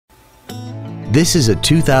This is a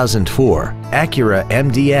 2004 Acura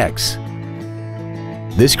MDX.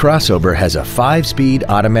 This crossover has a 5-speed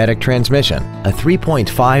automatic transmission, a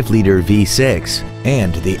 3.5-liter V6,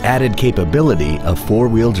 and the added capability of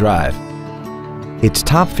 4-wheel drive. Its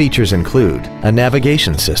top features include a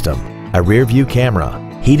navigation system, a rear-view camera,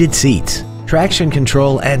 heated seats, traction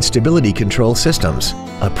control and stability control systems,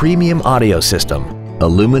 a premium audio system,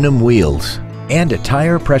 aluminum wheels, and a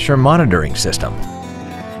tire pressure monitoring system.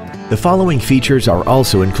 The following features are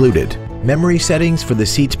also included: memory settings for the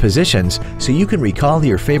seat's positions so you can recall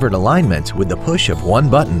your favorite alignments with the push of one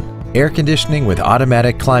button, air conditioning with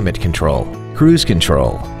automatic climate control, cruise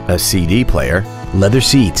control, a CD player, leather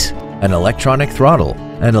seats, an electronic throttle,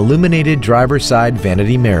 an illuminated driver's side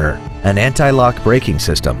vanity mirror, an anti-lock braking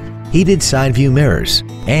system, heated side view mirrors,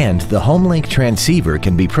 and the HomeLink transceiver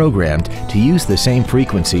can be programmed to use the same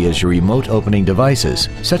frequency as your remote opening devices,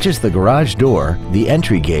 such as the garage door, the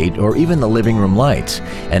entry gate, or even the living room lights,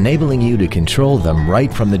 enabling you to control them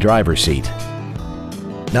right from the driver's seat.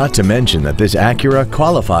 Not to mention that this Acura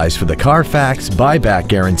qualifies for the Carfax buyback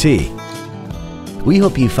guarantee. We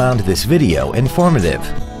hope you found this video informative.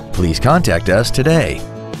 Please contact us today.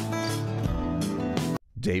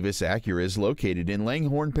 Davis Acura is located in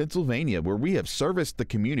Langhorne, Pennsylvania, where we have serviced the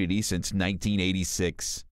community since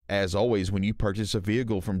 1986. As always, when you purchase a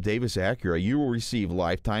vehicle from Davis Acura, you will receive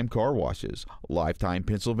lifetime car washes, lifetime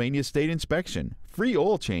Pennsylvania state inspection, free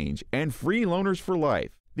oil change, and free loaners for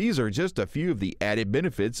life. These are just a few of the added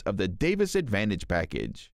benefits of the Davis Advantage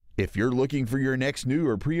Package. If you're looking for your next new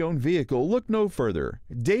or pre-owned vehicle, look no further.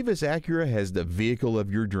 Davis Acura has the vehicle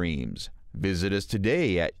of your dreams. Visit us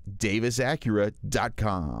today at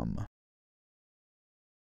davisacura.com.